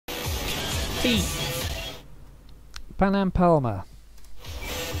Pete. Panam Palmer.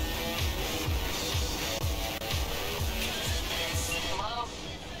 Hello?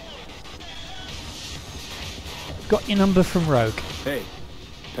 Got your number from Rogue. Hey,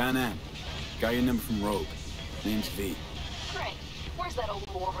 Panam. Got your number from Rogue. Name's V. Great. Where's that old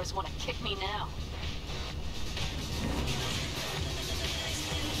warhorse want to kick me now?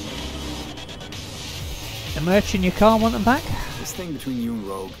 The merch in your car want them back? This thing between you and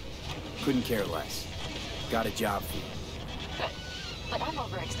Rogue, couldn't care less. Got a job for you. Good. But I'm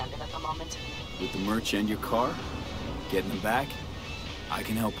overextended at the moment. With the merch and your car, getting them back, I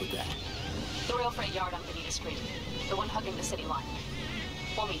can help with that. The rail freight yard on Benita Street. The one hugging the city line.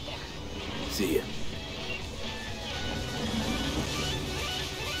 We'll meet there. See ya.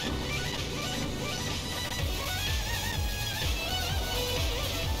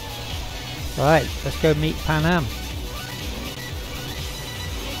 Right, let's go meet Panam.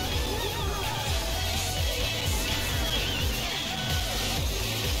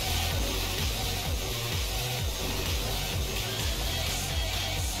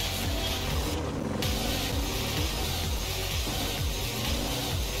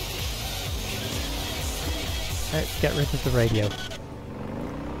 Let's get rid of the radio.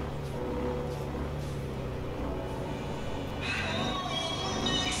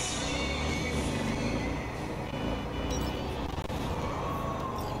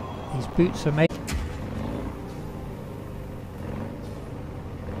 These boots are made.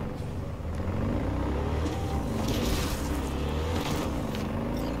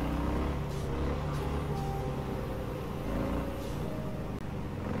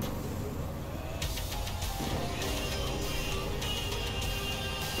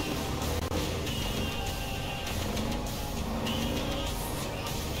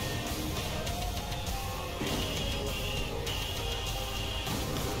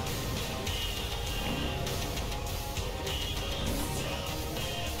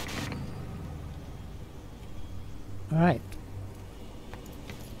 Right.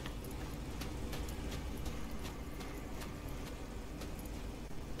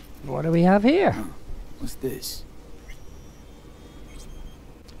 What do we have here? What's this?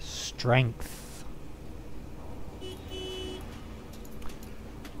 Strength.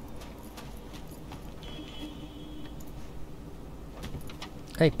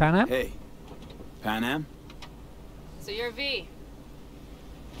 Hey, Panam. Hey, Panam? So you're V.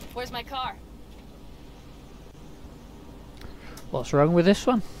 Where's my car? What's wrong with this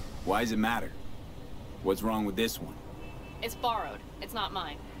one? Why does it matter? What's wrong with this one? It's borrowed. It's not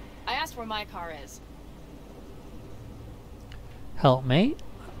mine. I asked where my car is. Help me,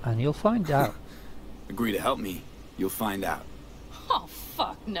 and you'll find out. Agree to help me, you'll find out. Oh,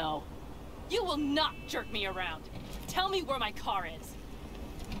 fuck no. You will not jerk me around. Tell me where my car is.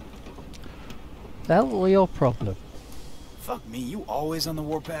 The hell your problem? Fuck me, you always on the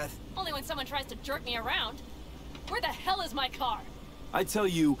warpath? Only when someone tries to jerk me around. Where the hell is my car? I tell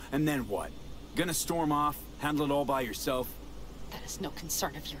you, and then what? Gonna storm off, handle it all by yourself? That is no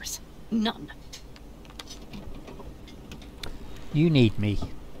concern of yours. None. You need me.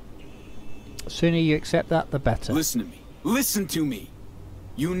 The sooner you accept that, the better. Listen to me. Listen to me!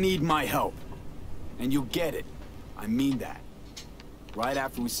 You need my help. And you'll get it. I mean that. Right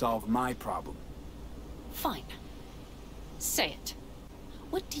after we solve my problem. Fine. Say it.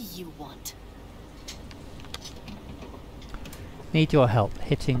 What do you want? Need your help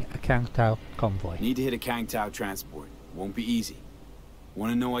hitting a Kangtao convoy. Need to hit a Kangtao transport. Won't be easy.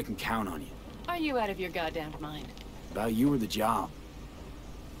 Wanna know I can count on you. Are you out of your goddamn mind? About you or the job.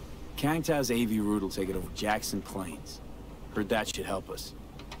 Kangtao's AV route will take it over Jackson Plains. Heard that should help us.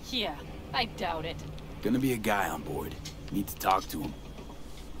 Yeah, I doubt it. Gonna be a guy on board. Need to talk to him.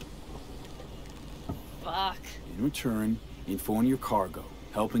 Fuck. In return, info on your cargo.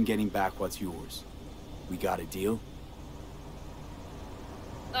 Help in getting back what's yours. We got a deal?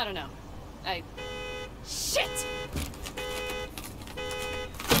 I don't know. Shit!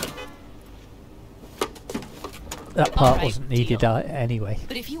 That part Alright, wasn't needed deal. anyway.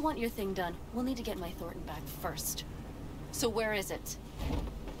 But if you want your thing done, we'll need to get my Thornton back first. So where is it?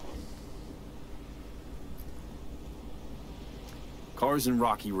 Car's in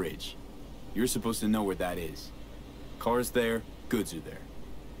Rocky Ridge. You're supposed to know where that is. Car's there, goods are there.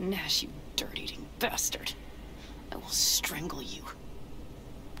 Nash, you dirt-eating bastard. I will strangle you.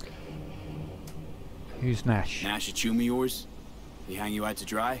 Who's Nash? Nash a chum of yours? He hang you out to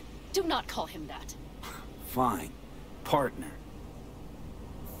dry? Do not call him that. Fine. Partner.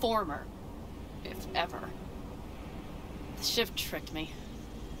 Former. If ever. The shift tricked me.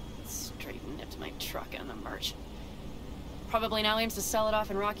 Straight nipped my truck and the merch. Probably now aims to sell it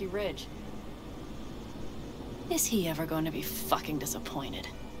off in Rocky Ridge. Is he ever going to be fucking disappointed?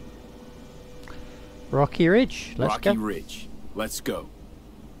 Rocky Ridge. Let's Rocky go. Ridge. Let's go.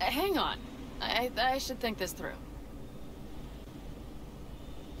 Hang on. I should think this through.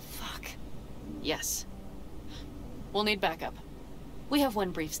 Fuck. Yes. We'll need backup. We have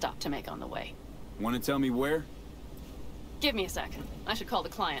one brief stop to make on the way. Want to tell me where? Give me a sec. I should call the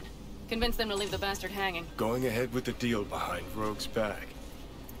client. Convince them to leave the bastard hanging. Going ahead with the deal behind Rogue's back.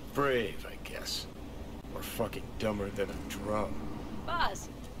 Brave, I guess. Or fucking dumber than a drum. Boz,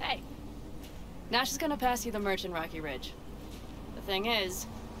 hey. Nash is gonna pass you the merch in Rocky Ridge. The thing is,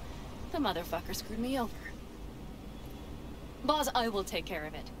 the motherfucker screwed me over. Boz, I will take care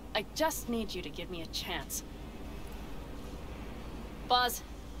of it. I just need you to give me a chance. Boz,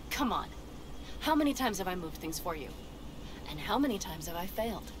 come on. How many times have I moved things for you? And how many times have I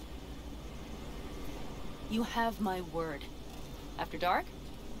failed? You have my word. After dark?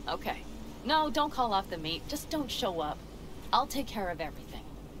 Okay. No, don't call off the meet. Just don't show up. I'll take care of everything.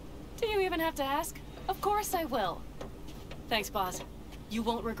 Do you even have to ask? Of course I will. Thanks, Boz. You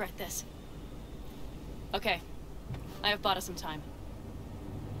won't regret this. Okay. I have bought us some time.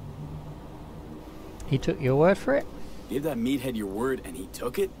 He took your word for it? Give that meathead your word and he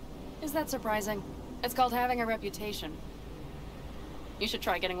took it? Is that surprising? It's called having a reputation. You should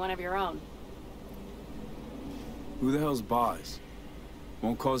try getting one of your own. Who the hell's Boz?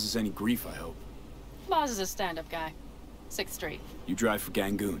 Won't cause us any grief, I hope. Boz is a stand-up guy. 6th Street. You drive for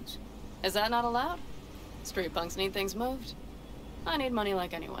gangoons. Is that not allowed? Street punks need things moved. I need money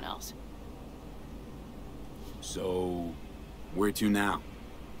like anyone else. So, where to now?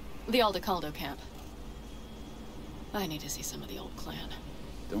 The Aldecaldo camp. I need to see some of the old clan.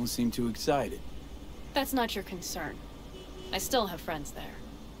 Don't seem too excited. That's not your concern. I still have friends there.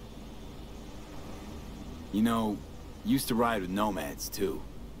 You know, used to ride with nomads, too.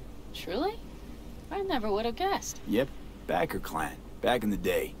 Truly? I never would have guessed. Yep, Backer clan, back in the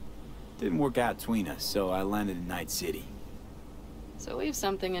day. Didn't work out between us, so I landed in Night City. So we've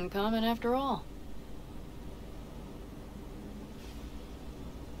something in common after all.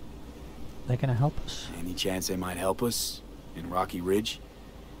 They're gonna help us. Any chance they might help us? In Rocky Ridge?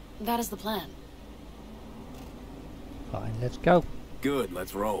 That is the plan. Fine, let's go. Good,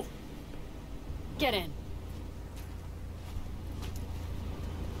 let's roll. Get in.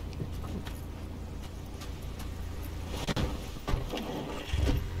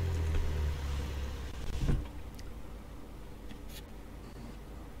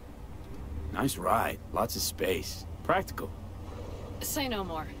 Nice ride, lots of space. Practical. Say no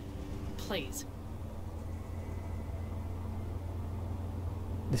more. Please.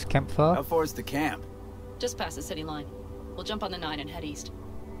 This campfire? How far is the camp? Just past the city line. We'll jump on the 9 and head east.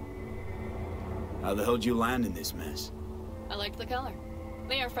 How the hell'd you land in this mess? I liked the color.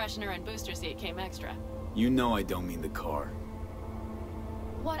 The air freshener and booster seat came extra. You know I don't mean the car.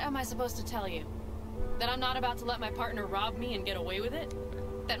 What am I supposed to tell you? That I'm not about to let my partner rob me and get away with it?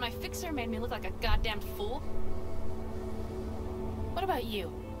 That my fixer made me look like a goddamn fool? What about you?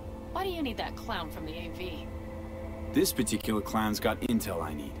 Why do you need that clown from the AV? This particular clown's got intel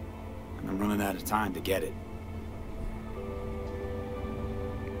I need. And I'm running out of time to get it.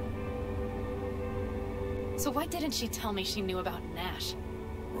 So why didn't she tell me she knew about Nash?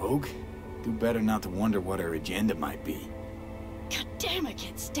 Rogue? Do better not to wonder what her agenda might be. God damn, I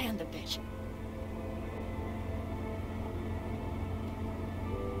can't stand the bitch.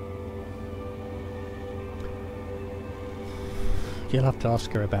 You'll have to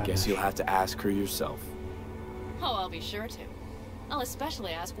ask her about Guess it. you'll have to ask her yourself. Oh, I'll be sure to. I'll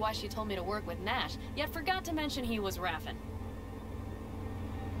especially ask why she told me to work with Nash, yet forgot to mention he was Raffen.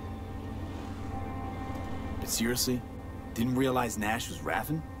 But seriously? Didn't realize Nash was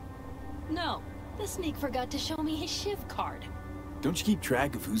Raffen? No, the sneak forgot to show me his shiv card. Don't you keep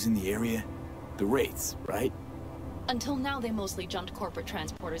track of who's in the area? The Wraiths, right? Until now, they mostly jumped corporate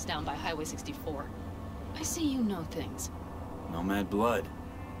transporters down by Highway 64. I see you know things. Nomad blood.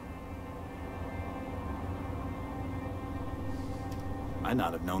 Might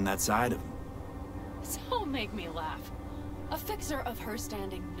not have known that side of him. So make me laugh. A fixer of her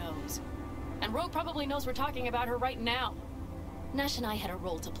standing knows. And Rogue probably knows we're talking about her right now. Nash and I had a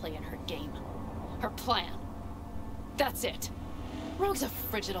role to play in her game. Her plan. That's it. Rogue's a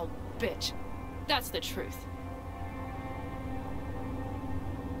frigid old bitch. That's the truth.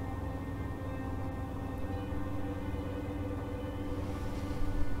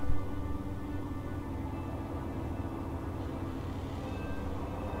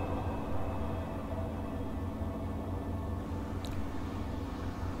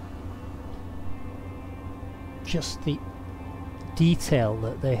 Just the detail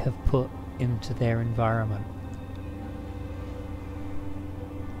that they have put into their environment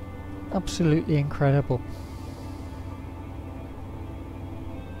Absolutely incredible.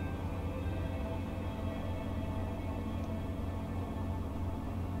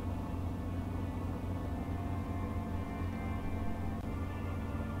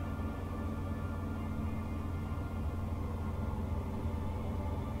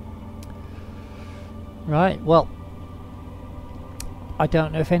 Right, well, I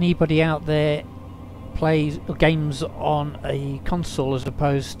don't know if anybody out there plays games on a console as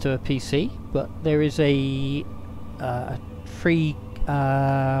opposed to a PC, but there is a free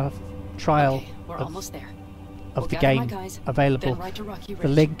trial Okay, we're almost there. of We'll the gather my game guys, available. then ride to Rocky The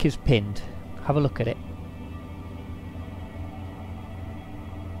Ridge. link is pinned. Have a look at it.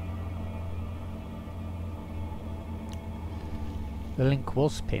 The link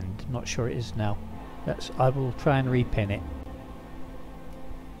was pinned. Not sure it is now. I will try and repin it.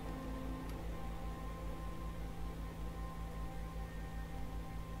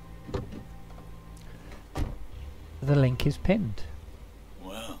 The link is pinned.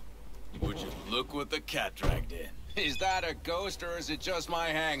 Well, would you look what the cat dragged in? Is that a ghost or is it just my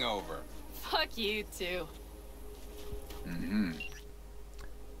hangover? Fuck you too. Mm-hmm.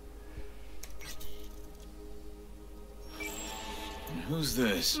 Who's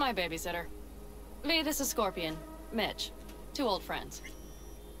this? My babysitter. V, this is Scorpion. Mitch. 2 old friends.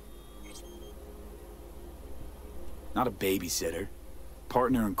 Not a babysitter.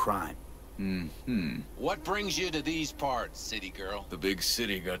 Partner in crime. Mm-hmm. What brings you to these parts, city girl? The big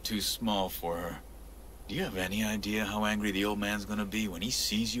city got too small for her. Do you have any idea how angry the old man's gonna be when he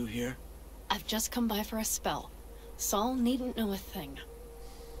sees you here? I've just come by for a spell. Saul needn't know a thing.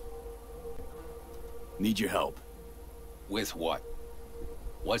 Need your help. With what?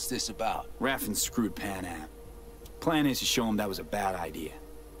 What's this about? Raffin screwed Panam. Plan is to show him that was a bad idea.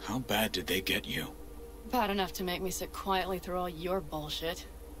 How bad did they get you? Bad enough to make me sit quietly through all your bullshit.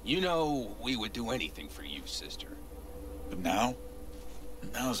 You know, we would do anything for you, sister. But now?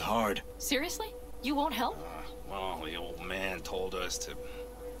 Now's hard. Seriously? You won't help? Well, the old man told us to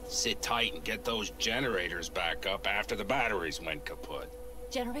sit tight and get those generators back up after the batteries went kaput.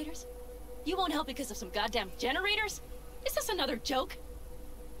 Generators? You won't help because of some goddamn generators? Is this another joke?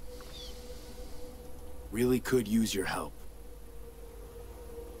 Really could use your help.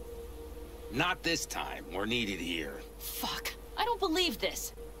 Not this time. We're needed here. Fuck. I don't believe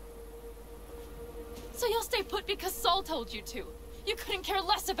this. So you'll stay put because Saul told you to. You couldn't care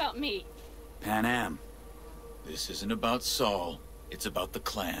less about me. Panam. This isn't about Saul. It's about the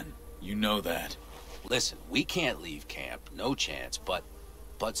clan. You know that. Listen, we can't leave camp. No chance. But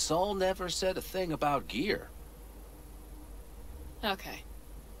Saul never said a thing about gear. Okay.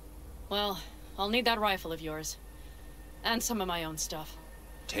 Well, I'll need that rifle of yours. And some of my own stuff.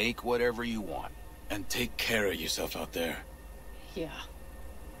 Take whatever you want. And take care of yourself out there. Yeah.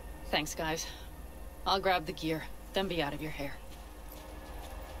 Thanks, guys. I'll grab the gear, then be out of your hair.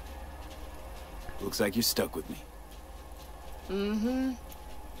 Looks like you're stuck with me. Mm-hmm.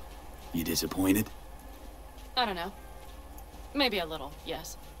 You disappointed? I don't know. Maybe a little,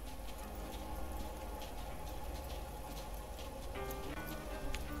 yes.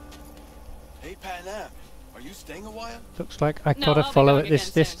 Hey, Panam, are you staying a while? Looks like I No, gotta I'll be follow going at this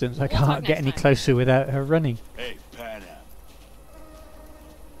again soon. distance. I We'll talk can't get next any time. closer without her running. Hey, Panam.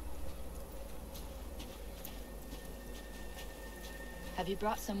 Have you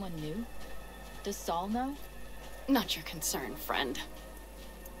brought someone new? Does Saul know? Not your concern, friend.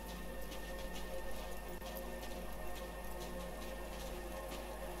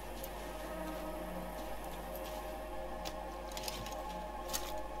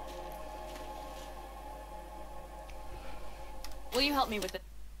 Will you help me with it?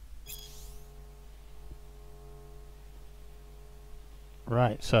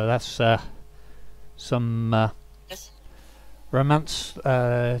 Right, so that's some Yes. romance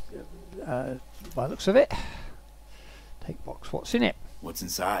by the looks of it. Take box, what's in it? What's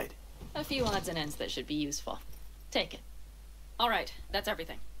inside? A few odds and ends that should be useful. Take it. All right, that's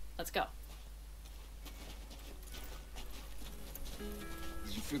everything. Let's go.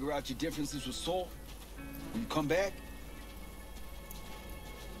 Did you figure out your differences with Saul? When you come back?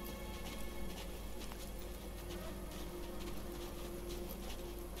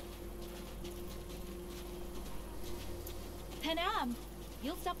 Panam,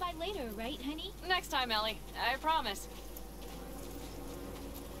 you'll stop by later, right, honey? Next time, Ellie. I promise.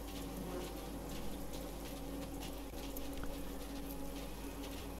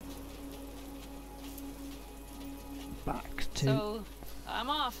 Back to So, I'm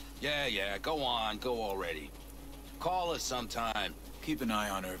off. Yeah, go on. Go already. Call us sometime. Keep an eye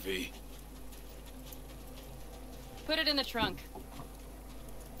on her, V. Put it in the trunk.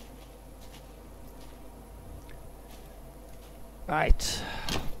 Right.